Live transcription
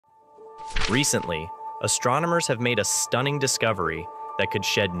Recently, astronomers have made a stunning discovery that could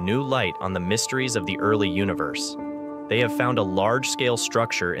shed new light on the mysteries of the early universe. They have found a large-scale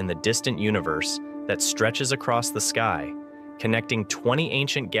structure in the distant universe that stretches across the sky, connecting 20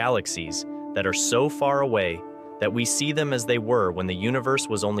 ancient galaxies that are so far away that we see them as they were when the universe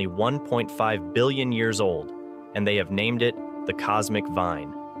was only 1.5 billion years old, and they have named it the Cosmic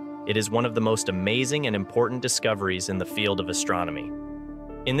Vine. It is one of the most amazing and important discoveries in the field of astronomy.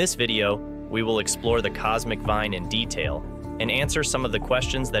 In this video, we will explore the Cosmic Vine in detail and answer some of the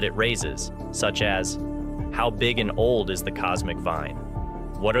questions that it raises, such as, how big and old is the Cosmic Vine?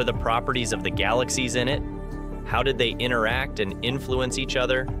 What are the properties of the galaxies in it? How did they interact and influence each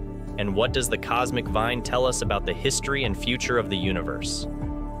other? And what does the Cosmic Vine tell us about the history and future of the universe?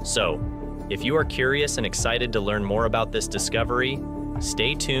 So, if you are curious and excited to learn more about this discovery,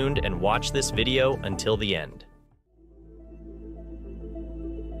 stay tuned and watch this video until the end.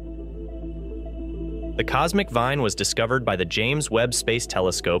 The Cosmic Vine was discovered by the James Webb Space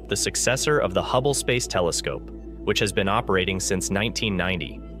Telescope, the successor of the Hubble Space Telescope, which has been operating since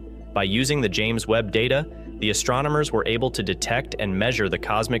 1990. By using the James Webb data, the astronomers were able to detect and measure the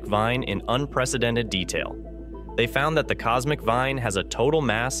Cosmic Vine in unprecedented detail. They found that the Cosmic Vine has a total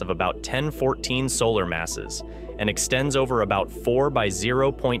mass of about 1014 solar masses and extends over about 4 by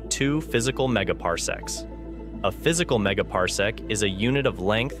 0.2 physical megaparsecs. A physical megaparsec is a unit of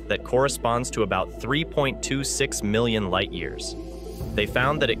length that corresponds to about 3.26 million light-years. They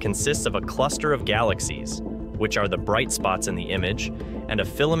found that it consists of a cluster of galaxies, which are the bright spots in the image, and a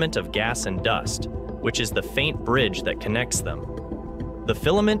filament of gas and dust, which is the faint bridge that connects them. The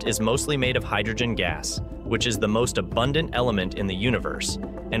filament is mostly made of hydrogen gas, which is the most abundant element in the universe,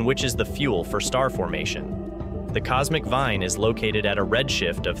 and which is the fuel for star formation. The Cosmic Vine is located at a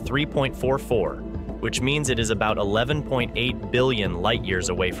redshift of 3.44, which means it is about 11.8 billion light-years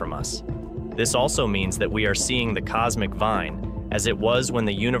away from us. This also means that we are seeing the Cosmic Vine as it was when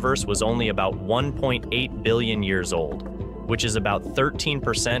the universe was only about 1.8 billion years old, which is about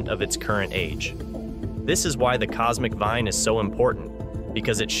 13% of its current age. This is why the Cosmic Vine is so important,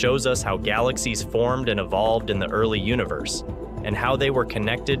 because it shows us how galaxies formed and evolved in the early universe, and how they were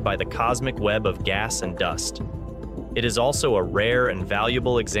connected by the cosmic web of gas and dust. It is also a rare and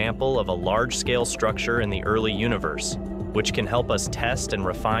valuable example of a large-scale structure in the early universe, which can help us test and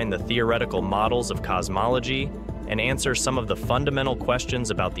refine the theoretical models of cosmology and answer some of the fundamental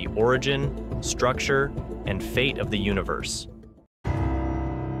questions about the origin, structure, and fate of the universe.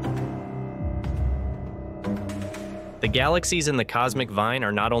 The galaxies in the Cosmic Vine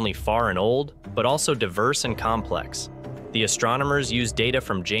are not only far and old, but also diverse and complex. The astronomers use data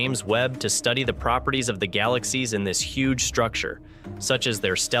from James Webb to study the properties of the galaxies in this huge structure, such as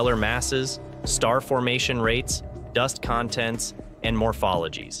their stellar masses, star formation rates, dust contents, and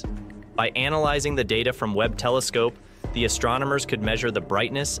morphologies. By analyzing the data from Webb telescope, the astronomers could measure the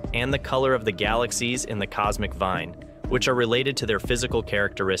brightness and the color of the galaxies in the Cosmic Vine, which are related to their physical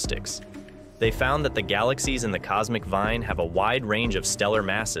characteristics. They found that the galaxies in the Cosmic Vine have a wide range of stellar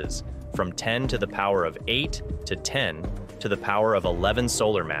masses, from 10 to the power of 8 to 10 to the power of 11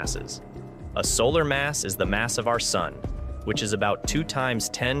 solar masses. A solar mass is the mass of our sun, which is about 2 times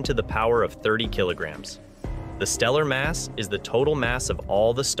 10 to the power of 30 kilograms. The stellar mass is the total mass of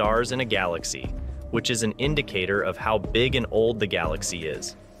all the stars in a galaxy, which is an indicator of how big and old the galaxy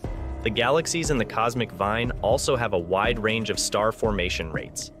is. The galaxies in the Cosmic Vine also have a wide range of star formation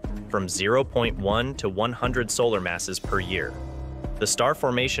rates, from 0.1 to 100 solar masses per year. The star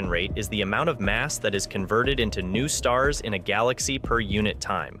formation rate is the amount of mass that is converted into new stars in a galaxy per unit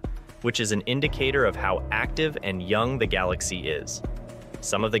time, which is an indicator of how active and young the galaxy is.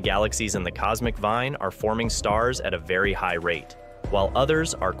 Some of the galaxies in the Cosmic Vine are forming stars at a very high rate, while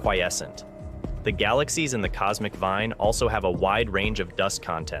others are quiescent. The galaxies in the Cosmic Vine also have a wide range of dust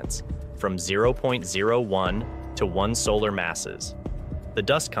contents, from 0.01 to 1 solar masses. The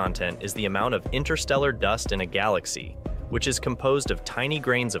dust content is the amount of interstellar dust in a galaxy, which is composed of tiny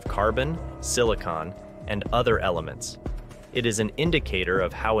grains of carbon, silicon, and other elements. It is an indicator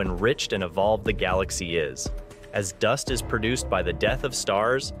of how enriched and evolved the galaxy is, as dust is produced by the death of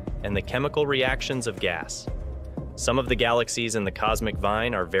stars and the chemical reactions of gas. Some of the galaxies in the Cosmic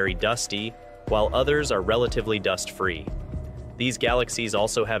Vine are very dusty, while others are relatively dust-free. These galaxies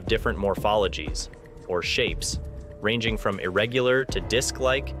also have different morphologies, or shapes, ranging from irregular to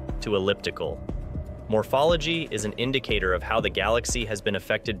disc-like to elliptical. Morphology is an indicator of how the galaxy has been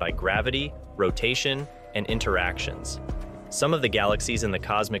affected by gravity, rotation, and interactions. Some of the galaxies in the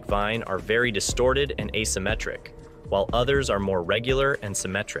Cosmic Vine are very distorted and asymmetric, while others are more regular and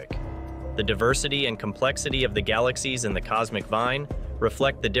symmetric. The diversity and complexity of the galaxies in the Cosmic Vine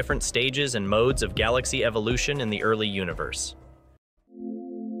reflect the different stages and modes of galaxy evolution in the early universe.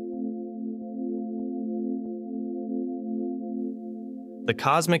 The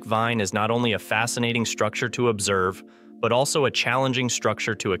cosmic vine is not only a fascinating structure to observe, but also a challenging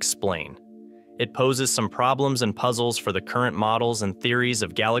structure to explain. It poses some problems and puzzles for the current models and theories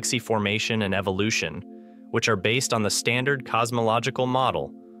of galaxy formation and evolution, which are based on the standard cosmological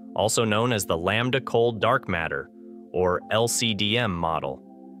model, also known as the lambda-cold dark matter, or LCDM model.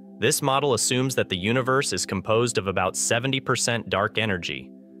 This model assumes that the universe is composed of about 70% dark energy,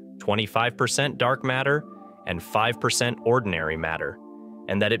 25% dark matter, and 5% ordinary matter,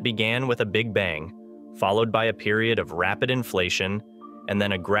 and that it began with a Big Bang, followed by a period of rapid inflation, and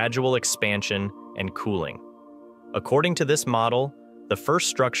then a gradual expansion and cooling. According to this model, the first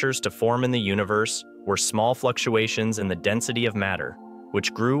structures to form in the universe were small fluctuations in the density of matter,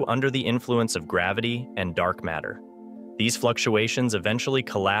 which grew under the influence of gravity and dark matter. These fluctuations eventually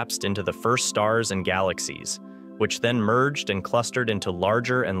collapsed into the first stars and galaxies, which then merged and clustered into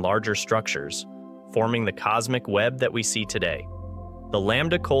larger and larger structures, forming the cosmic web that we see today. The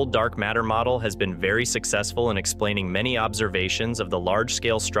lambda-cold dark matter model has been very successful in explaining many observations of the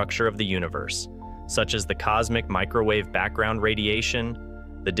large-scale structure of the universe, such as the cosmic microwave background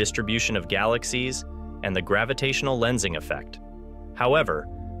radiation, the distribution of galaxies, and the gravitational lensing effect. However,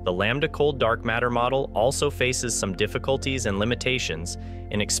 the lambda-cold dark matter model also faces some difficulties and limitations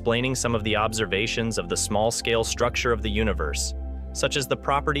in explaining some of the observations of the small-scale structure of the universe, such as the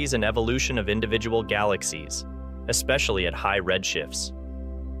properties and evolution of individual galaxies, especially at high redshifts.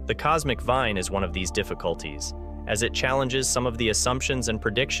 The cosmic vine is one of these difficulties, as it challenges some of the assumptions and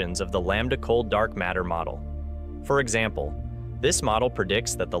predictions of the lambda-cold dark matter model. For example, this model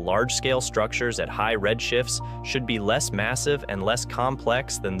predicts that the large-scale structures at high redshifts should be less massive and less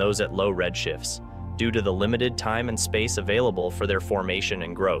complex than those at low redshifts, due to the limited time and space available for their formation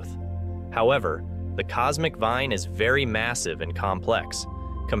and growth. However, the cosmic vine is very massive and complex,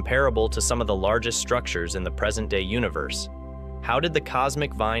 comparable to some of the largest structures in the present-day universe. How did the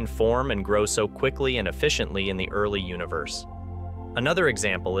cosmic vine form and grow so quickly and efficiently in the early universe? Another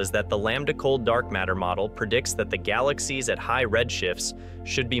example is that the lambda-cold dark matter model predicts that the galaxies at high redshifts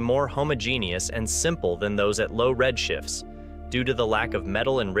should be more homogeneous and simple than those at low redshifts, due to the lack of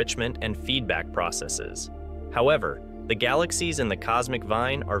metal enrichment and feedback processes. However, the galaxies in the cosmic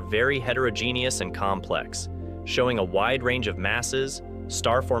vine are very heterogeneous and complex, showing a wide range of masses,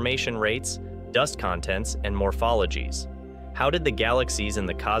 star formation rates, dust contents, and morphologies. How did the galaxies in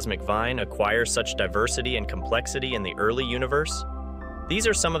the cosmic vine acquire such diversity and complexity in the early universe? These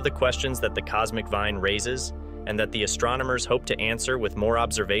are some of the questions that the cosmic vine raises, and that the astronomers hope to answer with more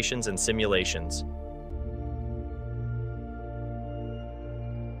observations and simulations.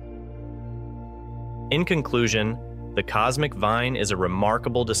 In conclusion, the cosmic vine is a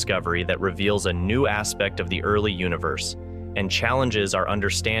remarkable discovery that reveals a new aspect of the early universe and challenges our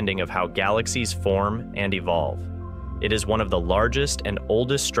understanding of how galaxies form and evolve. It is one of the largest and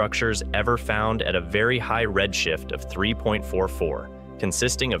oldest structures ever found at a very high redshift of 3.44,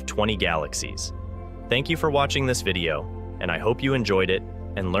 consisting of 20 galaxies. Thank you for watching this video, and I hope you enjoyed it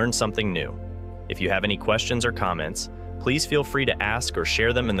and learned something new. If you have any questions or comments, please feel free to ask or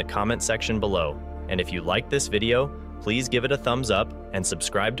share them in the comment section below. And if you like this video, please give it a thumbs up and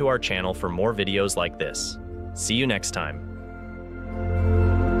subscribe to our channel for more videos like this. See you next time.